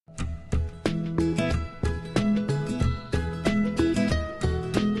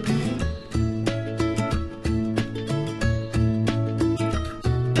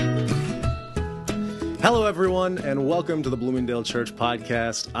Hello, everyone, and welcome to the Bloomingdale Church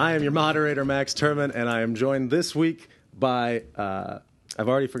Podcast. I am your moderator, Max Turman, and I am joined this week by, I've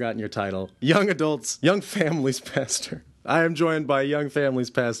already forgotten your title, Young Families Pastor. I am joined by Young Families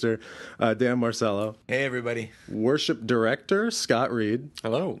Pastor Dan Marcello. Hey, everybody. Worship Director Scott Reed.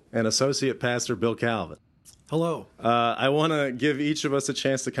 Hello. And Associate Pastor Bill Calvin. Hello. I want to give each of us a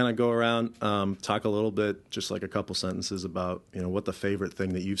chance to kind of go around, talk a little bit, just like a couple sentences about, what the favorite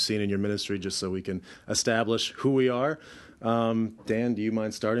thing that you've seen in your ministry, just so we can establish who we are. Dan, do you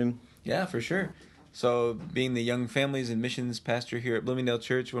mind starting? Yeah, for sure. So, being the Young Families and Missions Pastor here at Bloomingdale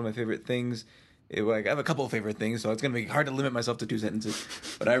Church, one of my favorite things, I have a couple of favorite things, so it's going to be hard to limit myself to 2 sentences,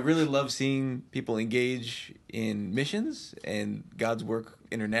 but I really love seeing people engage in missions and God's work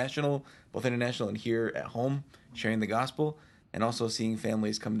both international and here at home, sharing the gospel, and also seeing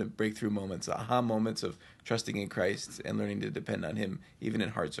families come to breakthrough moments, aha moments of trusting in Christ and learning to depend on Him, even in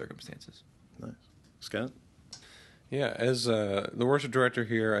hard circumstances. Nice. Scott? Yeah, as the worship director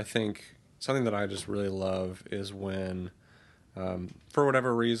here, I think something that I just really love is when, for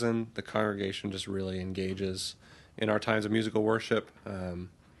whatever reason, the congregation just really engages in our times of musical worship.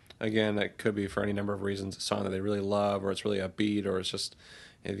 Again, that could be for any number of reasons, a song that they really love, or it's really upbeat, or it's just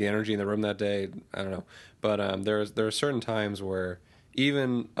the energy in the room that day. I don't know. But there are certain times where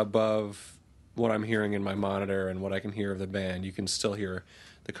even above what I'm hearing in my monitor and what I can hear of the band, you can still hear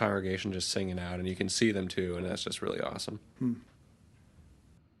the congregation just singing out, and you can see them too, and that's just really awesome.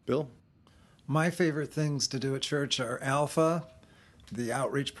 Bill? My favorite things to do at church are Alpha, the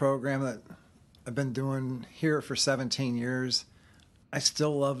outreach program that I've been doing here for 17 years. I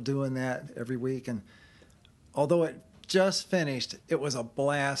still love doing that every week, and although it just finished, it was a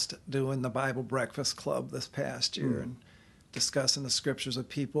blast doing the Bible Breakfast Club this past year and discussing the scriptures with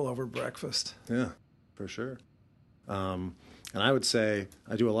people over breakfast. Yeah, for sure. And I would say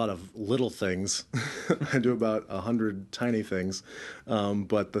I do a lot of little things. I do about 100 tiny things.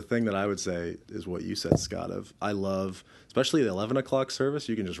 But the thing that I would say is what you said, Scott, I love, especially the 11 o'clock service.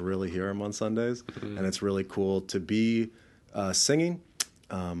 You can just really hear them on Sundays. Mm-hmm. And it's really cool to be singing.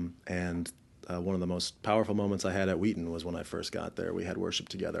 And one of the most powerful moments I had at Wheaton was when I first got there. We had worship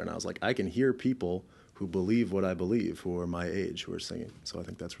together, and I was like, I can hear people who believe what I believe, who are my age, who are singing. So I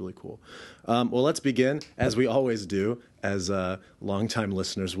think that's really cool. Well, let's begin, as we always do, as longtime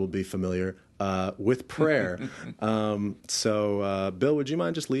listeners will be familiar, with prayer. So, Bill, would you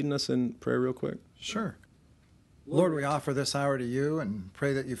mind just leading us in prayer real quick? Sure. Lord, we offer this hour to you and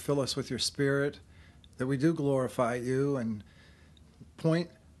pray that you fill us with your Spirit, that we do glorify you and point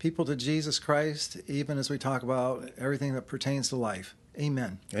people to Jesus Christ, even as we talk about everything that pertains to life.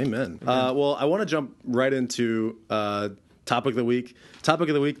 Amen. Amen. Well, I want to jump right into topic of the week. Topic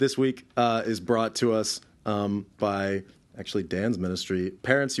of the week this week is brought to us by actually Dan's ministry.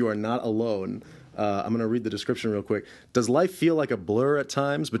 Parents, you are not alone. I'm going to read the description real quick. Does life feel like a blur at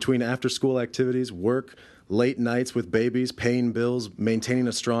times between after-school activities, work, late nights with babies, paying bills, maintaining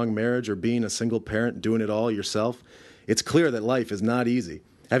a strong marriage, or being a single parent doing it all yourself? It's clear that life is not easy.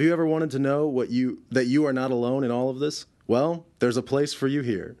 Have you ever wanted to know that you are not alone in all of this? Well, there's a place for you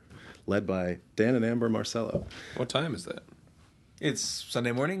here, led by Dan and Amber Marcello. What time is that? It's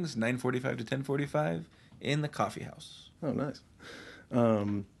Sunday mornings, 9:45 to 10:45 in the coffee house. Oh, nice.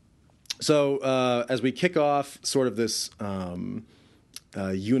 So as we kick off sort of this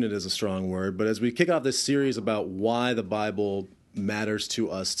unit is a strong word, but as we kick off this series about why the Bible matters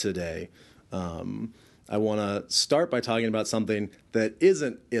to us today, I want to start by talking about something that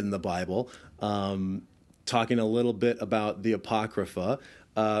isn't in the Bible, talking a little bit about the Apocrypha.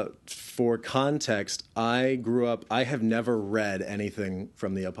 For context, I have never read anything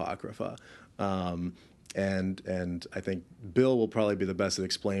from the Apocrypha. And I think Bill will probably be the best at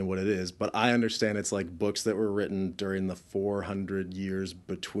explaining what it is, but I understand it's like books that were written during the 400 years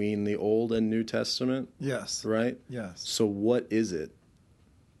between the Old and New Testament. Yes. Right? Yes. So what is it?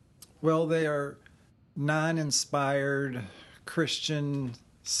 Well, they are non-inspired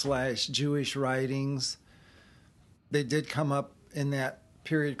Christian/Jewish writings. They did come up in that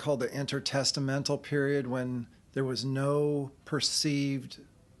period called the intertestamental period, when there was no perceived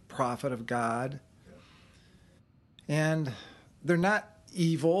prophet of God. And they're not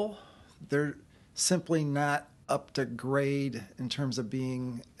evil. They're simply not up to grade in terms of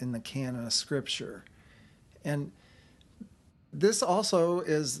being in the canon of Scripture. And this also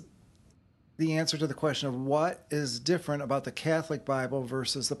is the answer to the question of what is different about the Catholic Bible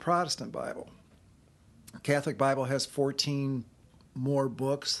versus the Protestant Bible. The Catholic Bible has 14 more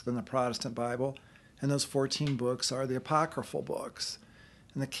books than the Protestant Bible, and those 14 books are the apocryphal books.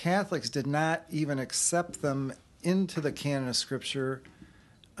 And the Catholics did not even accept them into the canon of Scripture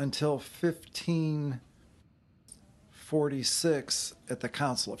until 15 346 at the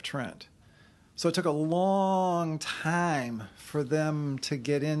Council of Trent. So it took a long time for them to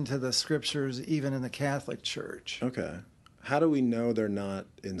get into the scriptures, even in the Catholic Church. Okay. How do we know they're not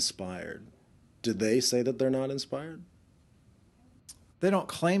inspired? Did they say that they're not inspired? They don't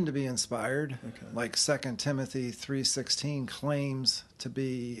claim to be inspired. Okay. Like 2 Timothy 3:16 claims to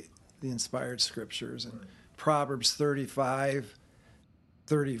be the inspired scriptures. And Proverbs 30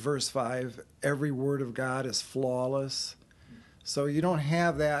 verse 5, every word of God is flawless. So you don't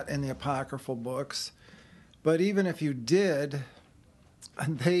have that in the apocryphal books. But even if you did,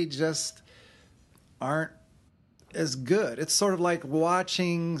 they just aren't as good. It's sort of like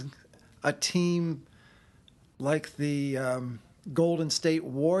watching a team like the Golden State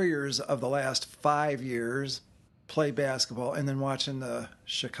Warriors of the last 5 years play basketball and then watching the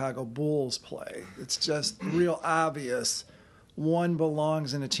Chicago Bulls play. It's just real obvious. One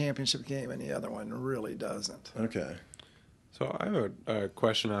belongs in a championship game and the other one really doesn't. Okay. So I have a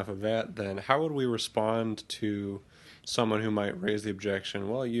question off of that then. How would we respond to someone who might raise the objection,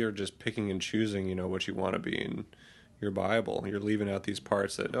 well, you're just picking and choosing, what you want to be in your Bible. You're leaving out these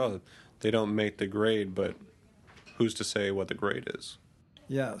parts that, they don't make the grade, but who's to say what the grade is?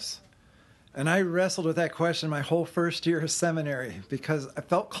 Yes. And I wrestled with that question my whole first year of seminary because I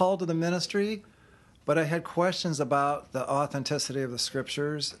felt called to the ministry, but I had questions about the authenticity of the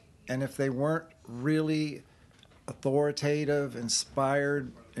scriptures and if they weren't really authoritative,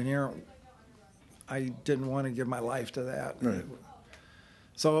 inspired, inerrant. I didn't want to give my life to that. Right.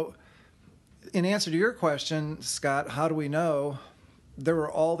 So in answer to your question, Scott, how do we know? There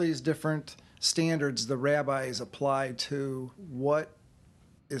were all these different standards the rabbis applied to what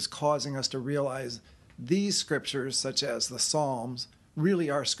is causing us to realize these scriptures, such as the Psalms, really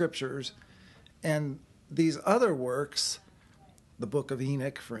are scriptures, and these other works, the Book of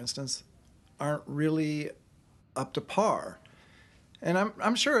Enoch, for instance, aren't really up to par. And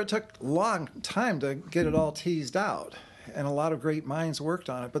I'm sure it took a long time to get it all teased out, and a lot of great minds worked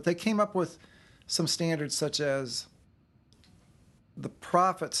on it, but they came up with some standards such as the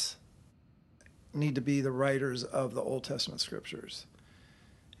prophets need to be the writers of the Old Testament scriptures,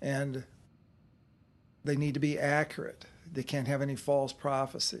 and they need to be accurate. They can't have any false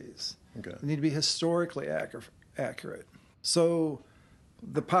prophecies. Okay. They need to be historically accurate. So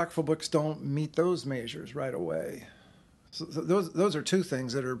the apocryphal books don't meet those measures right away. So those are two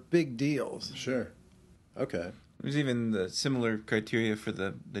things that are big deals. Sure. Okay. There's even the similar criteria for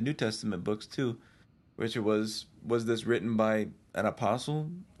the New Testament books too, which was this written by an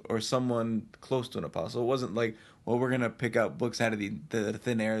apostle or someone close to an apostle? It wasn't like, well, we're going to pick out books out of the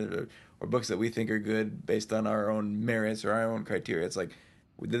thin air or books that we think are good based on our own merits or our own criteria. It's like,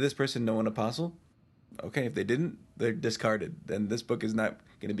 did this person know an apostle? Okay, if they didn't, they're discarded. Then this book is not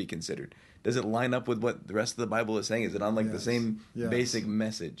going to be considered. Does it line up with what the rest of the Bible is saying? Is it on the same basic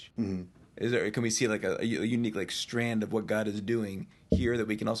message? Mm-hmm. Can we see like a unique like strand of what God is doing here that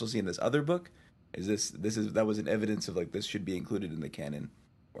we can also see in this other book? That was an evidence of like this should be included in the canon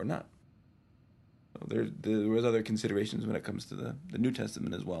or not? So there was other considerations when it comes to the New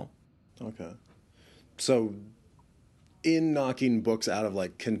Testament as well. Okay. So in knocking books out of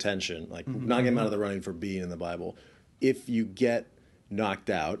like contention, like knocking them out of the running for being in the Bible, if you get knocked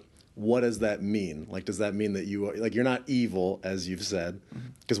out, what does that mean? Like, does that mean that you're not evil, as you've said?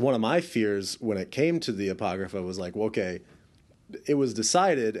 Because one of my fears when it came to the Apocrypha was like, well, okay, it was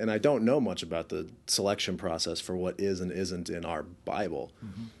decided, and I don't know much about the selection process for what is and isn't in our Bible.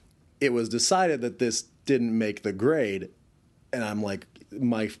 It was decided that this didn't make the grade, and I'm like,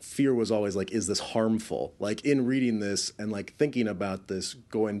 my fear was always like, is this harmful? Like in reading this and like thinking about this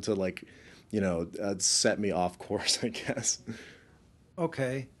going to like, set me off course, I guess.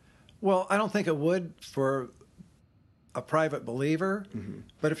 Okay. Well, I don't think it would for a private believer,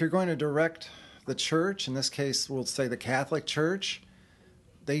 but if you're going to direct the church, in this case, we'll say the Catholic Church,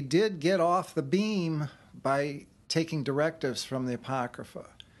 they did get off the beam by taking directives from the Apocrypha.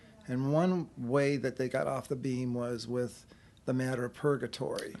 And one way that they got off the beam was with the matter of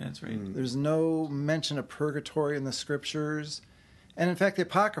purgatory. That's right. There's no mention of purgatory in the scriptures. And in fact, the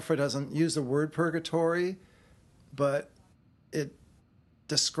Apocrypha doesn't use the word purgatory, but it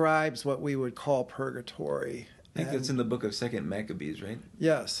describes what we would call purgatory. I think that's in the book of 2 Maccabees, right?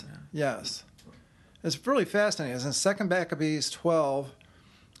 Yes, yes. It's really fascinating. As in 2 Maccabees 12,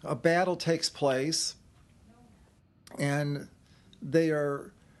 a battle takes place, and they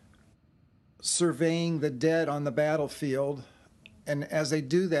are surveying the dead on the battlefield. And as they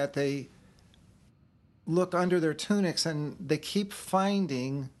do that, they look under their tunics, and they keep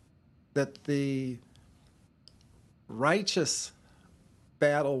finding that the righteous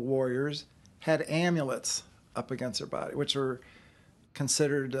battle warriors had amulets up against their body, which were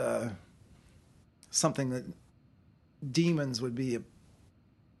considered something that demons would be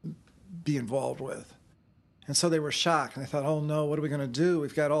involved with. And so they were shocked, and they thought, oh no, what are we going to do?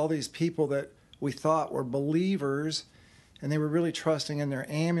 We've got all these people that we thought were believers, and they were really trusting in their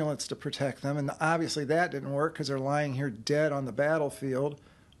amulets to protect them, and obviously that didn't work because they're lying here dead on the battlefield.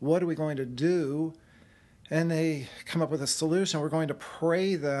 What are we going to do? And they come up with a solution. We're going to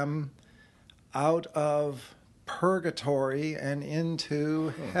pray them out of purgatory and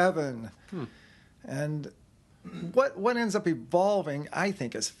into heaven. And what ends up evolving, I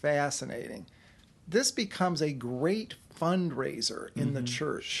think, is fascinating. This becomes a great fundraiser in the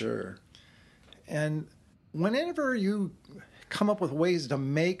church. Sure. And whenever you come up with ways to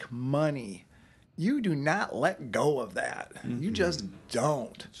make money, you do not let go of that. You just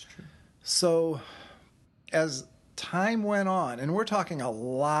don't. That's true. So as time went on, and we're talking a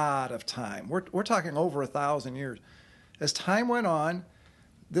lot of time, we're talking over 1,000 years. As time went on,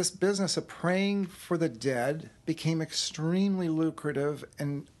 this business of praying for the dead became extremely lucrative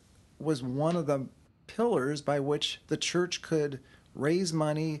and was one of the pillars by which the church could raise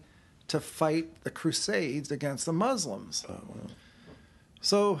money to fight the Crusades against the Muslims. Oh, wow.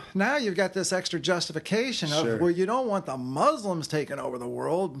 So now you've got this extra justification of, Sure. well, you don't want the Muslims taking over the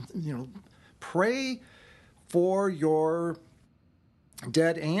world. You know, pray for your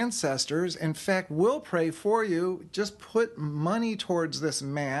dead ancestors. In fact, we'll pray for you. Just put money towards this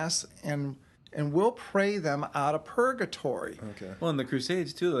mass, and we'll pray them out of purgatory. Okay. Well, in the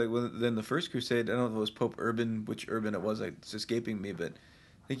Crusades too, like then the first Crusade, I don't know if it was Pope Urban, which Urban it was, it's escaping me, but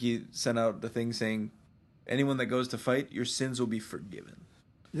I think he sent out the thing saying, anyone that goes to fight, your sins will be forgiven.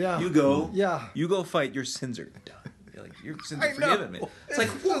 Yeah. You go, Yeah. you go fight, your sins are done. You're like, your sins are I know. forgiven, man. It's like,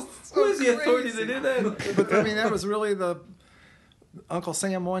 It's who just so is the authority crazy. to do that? But I mean, that was really the Uncle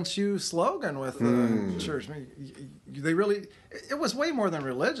Sam wants you slogan with the church. I mean, they really, it was way more than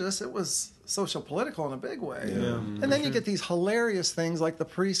religious. It was social political in a big way. Yeah. And then you get these hilarious things like the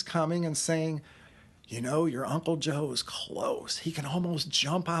priest coming and saying, you know, your Uncle Joe is close. He can almost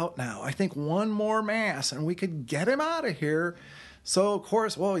jump out now. I think one more mass and we could get him out of here. So, of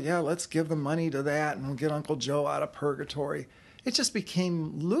course, well, yeah, let's give the money to that and we'll get Uncle Joe out of purgatory. It just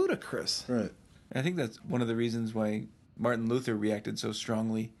became ludicrous. Right. I think that's one of the reasons why Martin Luther reacted so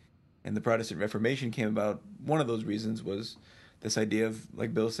strongly and the Protestant Reformation came about. One of those reasons was this idea of,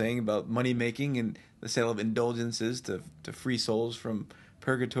 like Bill's saying, about money making and the sale of indulgences to free souls from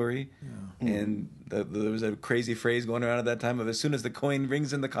purgatory. Yeah. And there was a crazy phrase going around at that time of, as soon as the coin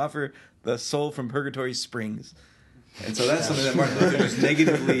rings in the coffer, the soul from purgatory springs. And so that's something that Martin Luther just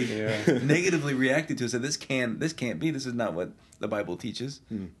negatively reacted to. Said, this can't be. This is not what the Bible teaches.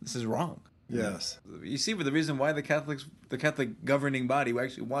 This is wrong. Yes. You see, for the reason why the Catholic governing body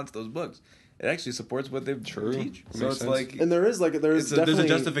actually wants those books, it actually supports what they teach. So Makes it's sense. like, And there's there's a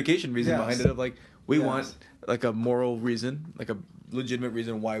justification reason behind it of like, we want like a moral reason, like a legitimate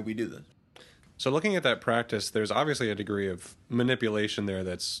reason why we do this. So looking at that practice, there's obviously a degree of manipulation there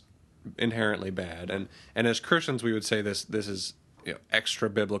that's inherently bad. And as Christians, we would say this is extra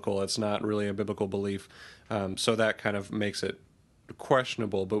biblical. It's not really a biblical belief. So that kind of makes it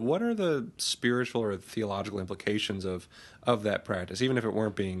questionable. But what are the spiritual or theological implications of that practice, even if it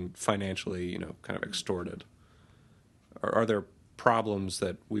weren't being financially, kind of extorted? Or are there problems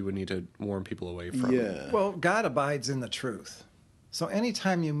that we would need to warn people away from? Yeah. Well, God abides in the truth. So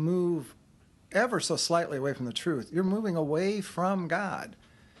anytime you move ever so slightly away from the truth, you're moving away from God.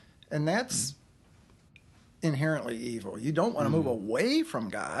 And that's inherently evil. You don't want to move away from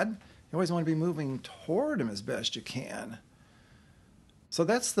God. You always want to be moving toward Him as best you can. So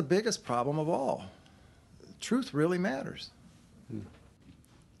that's the biggest problem of all. Truth really matters.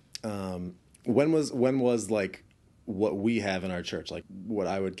 When was like what we have in our church, like what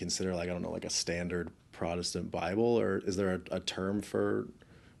I would consider, like, I don't know, like a standard Protestant Bible, or is there a term for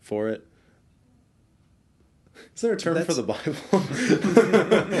it? Is there a term for the Bible?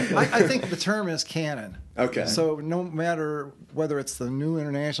 I think the term is canon. Okay. So no matter whether it's the New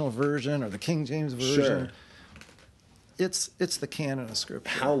International Version or the King James Version, it's the canon of Scripture.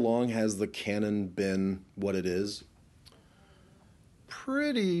 How long has the canon been what it is?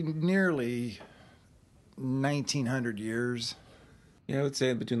 Pretty nearly 1,900 years. Yeah, I would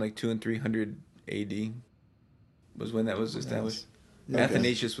say between like 200 and 300 AD was when that was established. Yes.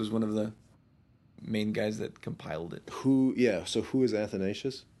 Athanasius was one of the main guys that compiled it. So who is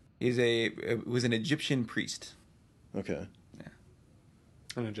Athanasius? Was an Egyptian priest. Okay. Yeah.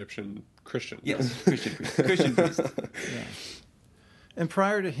 An Egyptian Christian. Yes, Christian priest. Yeah. And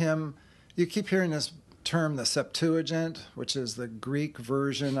prior to him, you keep hearing this term the Septuagint, which is the Greek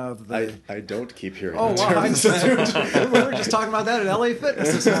version of the... I don't keep hearing Oh, that wow. term. We were just talking about that at LA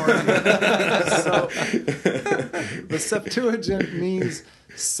Fitness this morning. So, the Septuagint means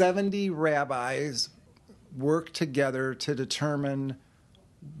 70 rabbis work together to determine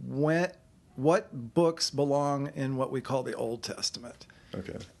what books belong in what we call the Old Testament.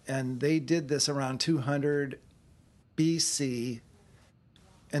 Okay. And they did this around 200 BC.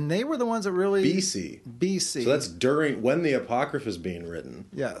 And they were the ones that really... BC. So that's when the Apocrypha is being written.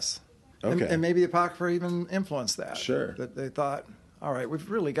 Yes. Okay. And maybe the Apocrypha even influenced that. Sure. That they thought, all right, we've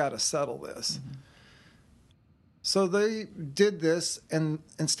really got to settle this. Mm-hmm. So they did this, and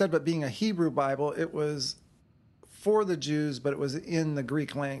instead of it being a Hebrew Bible, it was for the Jews, but it was in the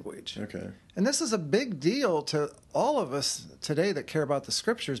Greek language. Okay. And this is a big deal to all of us today that care about the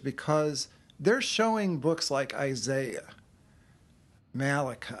Scriptures, because they're showing books like Isaiah,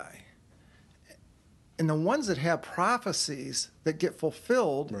 Malachi, and the ones that have prophecies that get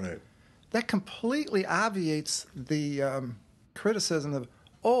fulfilled, Right. that completely obviates the criticism of,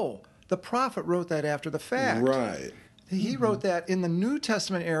 the prophet wrote that after the fact. Right. He wrote that in the New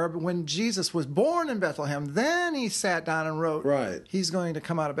Testament era when Jesus was born in Bethlehem. Then he sat down and wrote, Right. he's going to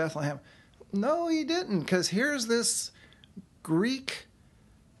come out of Bethlehem. No, he didn't, because here's this Greek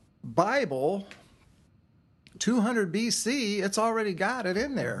Bible, 200 BC, it's already got it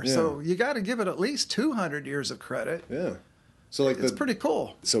in there. Yeah. So you got to give it at least 200 years of credit. Yeah. So like It's pretty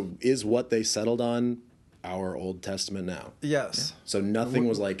cool. So is what they settled on our Old Testament now? Yes. So nothing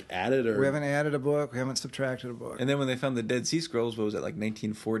was like added, or We haven't added a book. We haven't subtracted a book. And then when they found the Dead Sea Scrolls, what was it, like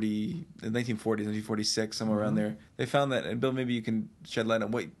 1946, somewhere around there, they found that, and Bill, maybe you can shed light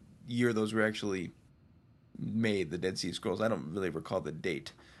on what year those were actually made, the Dead Sea Scrolls. I don't really recall the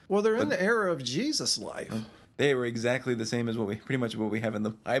date. Well, they're in the era of Jesus' life. They were exactly the same as pretty much what we have in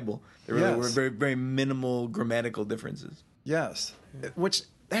the Bible. There really were Yes. very, very minimal grammatical differences. Yes. Which,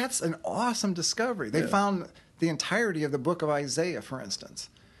 that's an awesome discovery. They found the entirety of the book of Isaiah, for instance.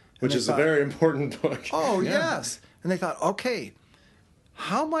 And which they is thought, a very important book. Oh, yes. And they thought, okay,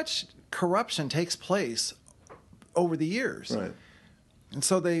 how much corruption takes place over the years? Right. And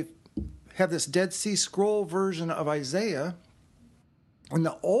so they have this Dead Sea Scroll version of Isaiah, and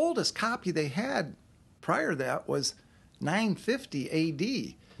the oldest copy they had prior to that was 950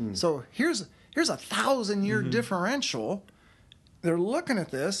 AD. So here's a 1,000-year differential. They're looking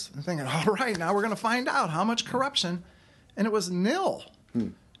at this and thinking, all right, now we're going to find out how much corruption. And it was nil.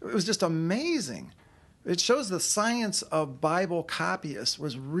 It was just amazing. It shows the science of Bible copyists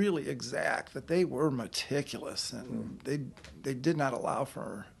was really exact, that they were meticulous, and they did not allow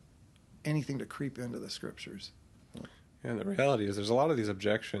for anything to creep into the Scriptures. And the reality is there's a lot of these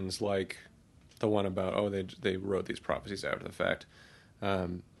objections, like the one about, they wrote these prophecies after the fact,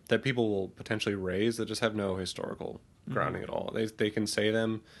 that people will potentially raise that just have no historical grounding at all. They can say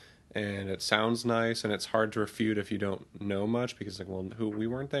them, and it sounds nice, and it's hard to refute if you don't know much, because we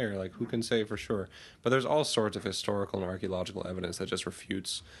weren't there, like who can say for sure? But there's all sorts of historical and archaeological evidence that just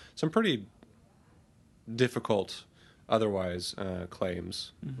refutes some pretty difficult otherwise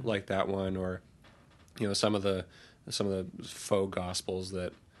claims, like that one, or some of the faux gospels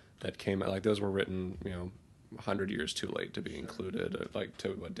that came out, like those were written 100 years too late to be included, like to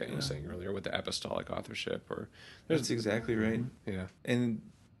what Dan was saying earlier with the apostolic authorship. That's exactly right. Yeah. And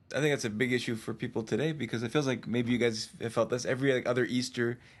I think that's a big issue for people today, because it feels like maybe you guys have felt this every other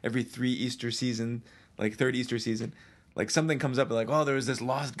Easter, every 3 Easter season, like third Easter season, like something comes up and like, there was this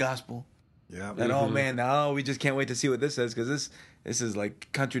lost gospel. Yeah. And oh man, now we just can't wait to see what this says, because this is like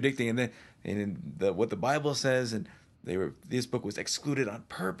contradicting what the Bible says, and this book was excluded on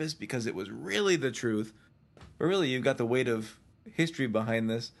purpose because it was really the truth. But really, you've got the weight of history behind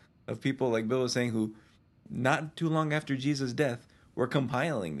this, of people like Bill was saying who, not too long after Jesus' death, were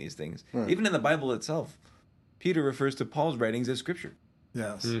compiling these things. Right. Even in the Bible itself, Peter refers to Paul's writings as Scripture.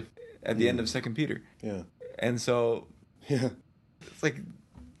 Yes. At the end of 2 Peter. Yeah. And so, Yeah. it's like,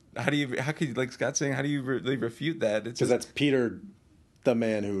 how could you, like Scott's saying, how do you really refute that? It's Because that's Peter, the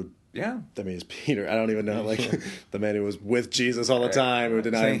man who. yeah. I mean, it's Peter. I don't even know, like the man who was with Jesus all the time, who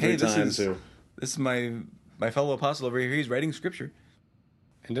denied him 3 times. This is my fellow apostle over here. He's writing Scripture.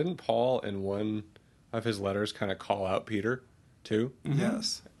 And didn't Paul in one of his letters kind of call out Peter too?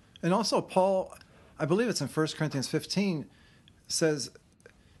 Yes. And also Paul, I believe it's in 1 Corinthians 15, says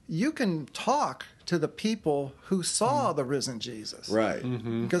you can talk to the people who saw the risen Jesus. Right.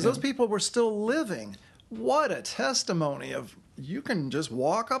 Because those people were still living. What a testimony of, you can just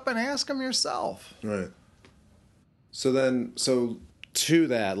walk up and ask them yourself. Right. So to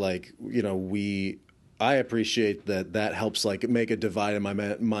that, like, we I appreciate that helps like make a divide in my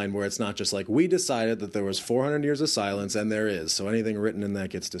mind where it's not just like we decided that there was 400 years of silence and there is, so anything written in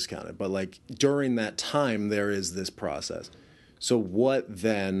that gets discounted. But like during that time, there is this process. So what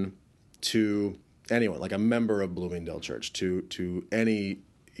then to anyone, like a member of Bloomingdale Church, to any,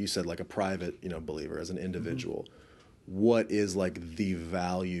 you said like a private, believer as an individual, what is like the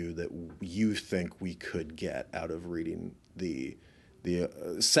value that you think we could get out of reading the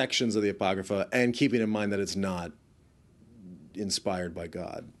sections of the Apocrypha and keeping in mind that it's not inspired by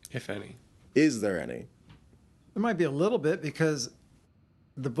God? If any. Is there any? There might be a little bit, because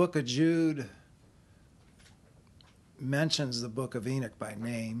the book of Jude mentions the book of Enoch by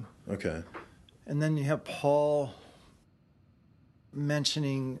name. Okay. And then you have Paul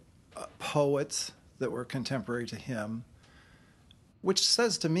mentioning poets that were contemporary to him, which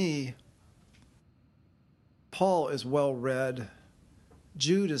says to me, Paul is well read.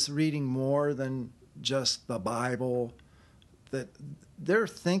 Jude is reading more than just the Bible, that they're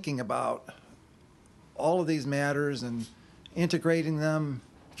thinking about all of these matters and integrating them.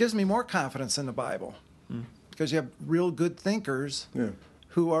 It gives me more confidence in the Bible, because you have real good thinkers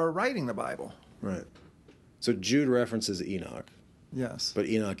who are writing the Bible. Right. So Jude references Enoch. Yes. But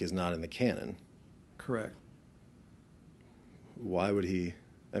Enoch is not in the canon. Correct. Why would he?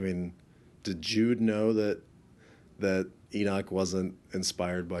 I mean, did Jude know that Enoch wasn't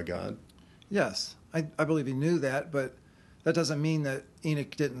inspired by God? Yes, I believe he knew that, but that doesn't mean that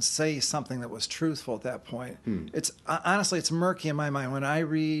Enoch didn't say something that was truthful at that point. It's honestly, it's murky in my mind. When I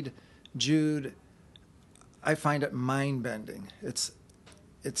read Jude, I find it mind-bending.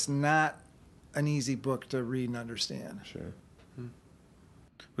 It's not an easy book to read and understand. Sure.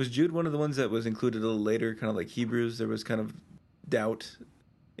 Was Jude one of the ones that was included a little later, kind of like Hebrews? There was kind of doubt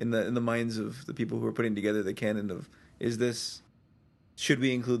in the minds of the people who were putting together the canon of, should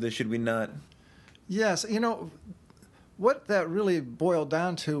we include this, should we not? Yes, what that really boiled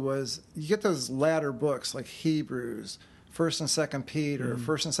down to was, you get those latter books like Hebrews, 1st and 2nd Peter,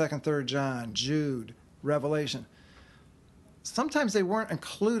 1st and 2nd, 3rd John, Jude, Revelation. Sometimes they weren't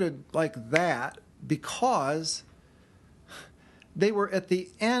included like that because they were at the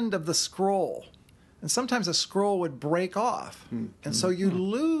end of the scroll. And sometimes a scroll would break off. And so you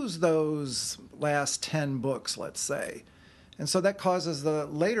lose those last 10 books, let's say. And so that causes the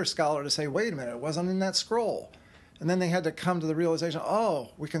later scholar to say, wait a minute, it wasn't in that scroll. And then they had to come to the realization,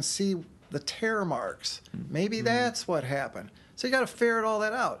 we can see the tear marks. Maybe that's what happened. So you got to ferret all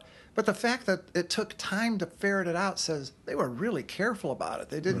that out. But the fact that it took time to ferret it out says they were really careful about it.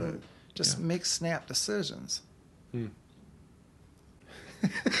 They didn't just make snap decisions.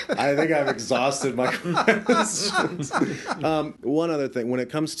 I think I've exhausted my questions. One other thing, when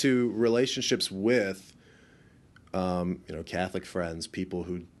it comes to relationships with, Catholic friends, people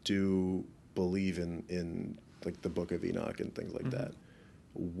who do believe in like the Book of Enoch and things like that,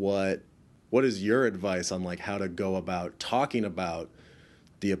 what is your advice on like how to go about talking about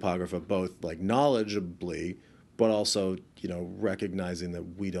the Apocrypha, both like knowledgeably, but also recognizing that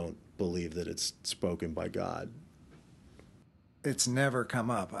we don't believe that it's spoken by God? It's never come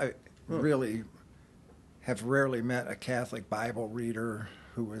up. I really have rarely met a Catholic Bible reader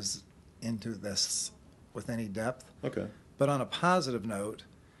who was into this with any depth. Okay. But on a positive note,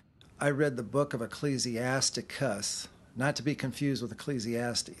 I read the book of Ecclesiasticus, not to be confused with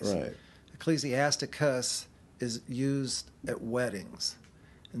Ecclesiastes. Right. Ecclesiasticus is used at weddings.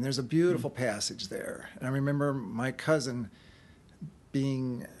 And there's a beautiful passage there. And I remember my cousin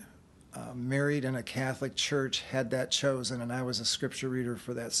being married in a Catholic church, had that chosen, and I was a scripture reader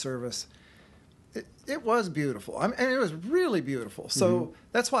for that service. It was beautiful. And it was really beautiful. So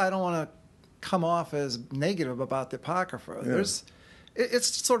that's why I don't want to come off as negative about the Apocrypha. Yeah.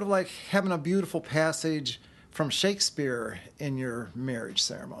 It's sort of like having a beautiful passage from Shakespeare in your marriage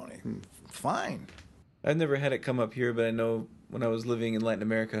ceremony. Fine. I've never had it come up here, but I know when I was living in Latin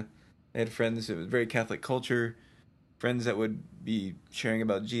America, I had friends, it was very Catholic culture, friends that would be sharing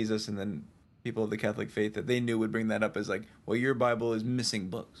about Jesus, and then people of the Catholic faith that they knew would bring that up as like, well, your Bible is missing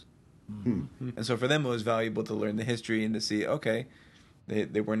books. And so for them it was valuable to learn the history and to see, okay,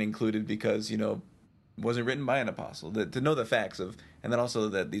 they weren't included because, it wasn't written by an apostle, to know the facts of, and then also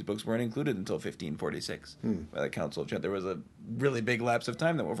that these books weren't included until 1546 by the Council of Trent. There was a really big lapse of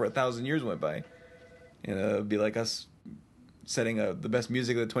time that over 1,000 years went by. It would be like us setting the best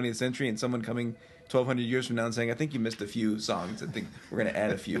music of the 20th century and someone coming 1,200 years from now and saying, I think you missed a few songs. I think we're going to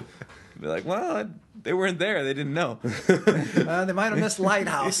add a few. Be like, well, they weren't there. They didn't know. They might have missed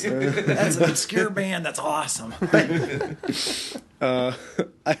Lighthouse. That's an obscure band. That's awesome. All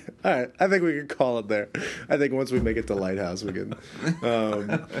right. I think we can call it there. I think once we make it to Lighthouse, we can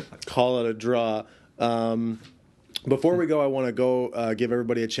call it a draw. Before we go, I want to go give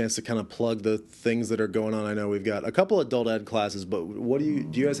everybody a chance to kind of plug the things that are going on. I know we've got a couple adult ed classes, but what do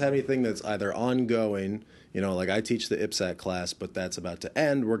you guys have anything that's either ongoing? You know, like I teach the IPSAT class, but that's about to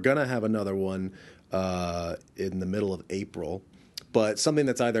end. We're going to have another one in the middle of April, but something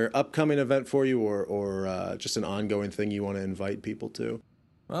that's either upcoming event for you or just an ongoing thing you want to invite people to.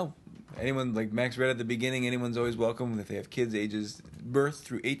 Well, anyone, like Max read at the beginning, anyone's always welcome if they have kids ages birth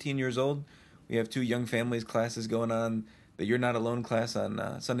through 18 years old. We have 2 young families classes going on. The You're Not Alone class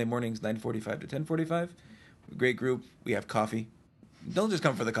on Sunday mornings, 9:45 to 10:45. Great group. We have coffee. Don't just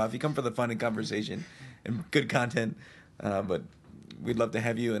come for the coffee. Come for the fun and conversation and good content. But we'd love to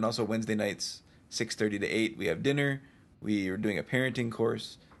have you. And also Wednesday nights, 6:30 to 8, we have dinner. We are doing a parenting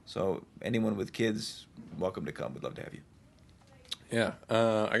course. So anyone with kids, welcome to come. We'd love to have you. Yeah,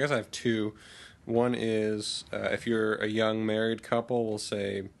 I guess I have 2. One is if you're a young married couple, we'll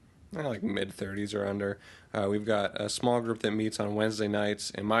say like mid-30s or under. We've got a small group that meets on Wednesday nights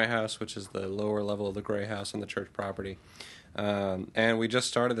in my house, which is the lower level of the gray house on the church property. And we just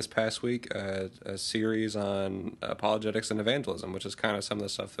started this past week a series on apologetics and evangelism, which is kind of some of the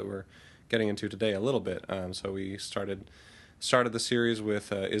stuff that we're getting into today a little bit. So we started the series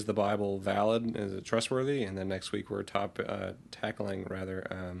with is the Bible valid? Is it trustworthy? And then next week we're tackling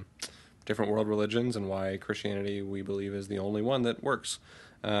different world religions and why Christianity, we believe, is the only one that works.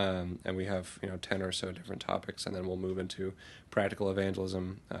 And we have 10 or so different topics, and then we'll move into practical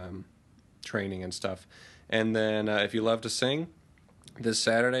evangelism training and stuff. And then if you love to sing, this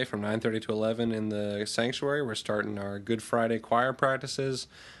Saturday from 9:30 to 11 in the sanctuary, we're starting our Good Friday choir practices.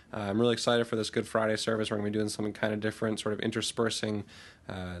 I'm really excited for this Good Friday service. We're going to be doing something kind of different, sort of interspersing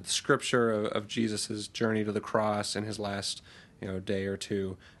the scripture of Jesus' journey to the cross in his last day or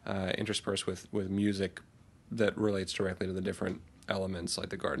two, interspersed with music that relates directly to the different elements, like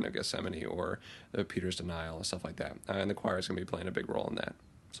the Garden of Gethsemane or the Peter's denial and stuff like that. And the choir is going to be playing a big role in that.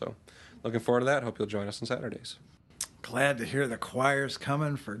 So looking forward to that. Hope you'll join us on Saturdays. Glad to hear the choir's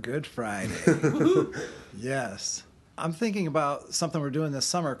coming for Good Friday. Yes. I'm thinking about something we're doing this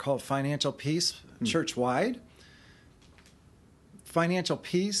summer called Financial Peace church-wide. Financial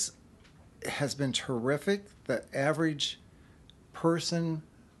Peace has been terrific. The average person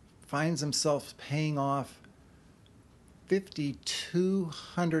finds himself paying off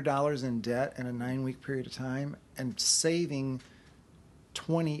 $5,200 in debt in a 9-week period of time and saving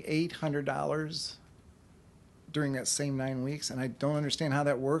 $2,800 during that same 9 weeks. And I don't understand how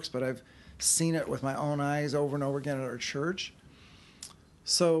that works, but I've seen it with my own eyes over and over again at our church.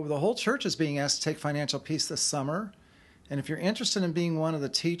 So the whole church is being asked to take Financial Peace this summer. And if you're interested in being one of the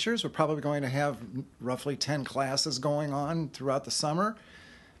teachers, we're probably going to have roughly 10 classes going on throughout the summer.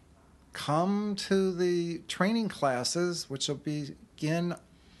 Come to the training classes, which will begin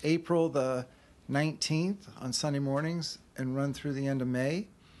April the 19th on Sunday mornings and run through the end of May.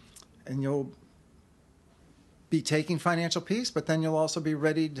 And you'll be taking Financial Peace, but then you'll also be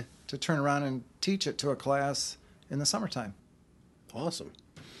ready to turn around and teach it to a class in the summertime. Awesome.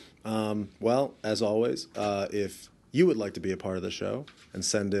 Well, as always, if you would like to be a part of the show and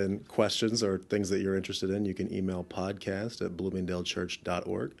send in questions or things that you're interested in, you can email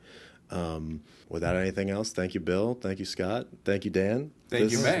podcast@bloomingdalechurch.org. Without anything else, thank you, Bill. Thank you, Scott. Thank you, Dan.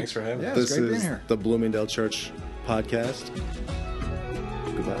 Thank you, Max. Thanks for having us. Yeah, This it's great is being here. the Bloomingdale Church podcast.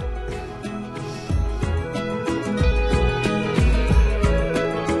 Goodbye.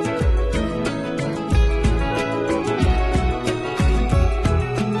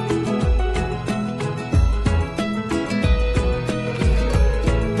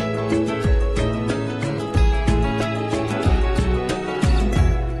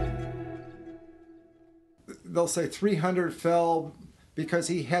 They'll say 300 fell because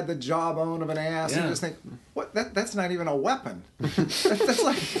he had the jawbone of an ass. Yeah. You just think, what? That's not even a weapon. that's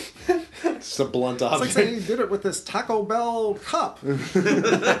like It's a blunt it's like object. saying he did it with this Taco Bell cup.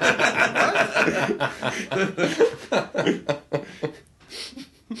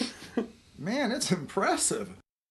 Man, it's impressive.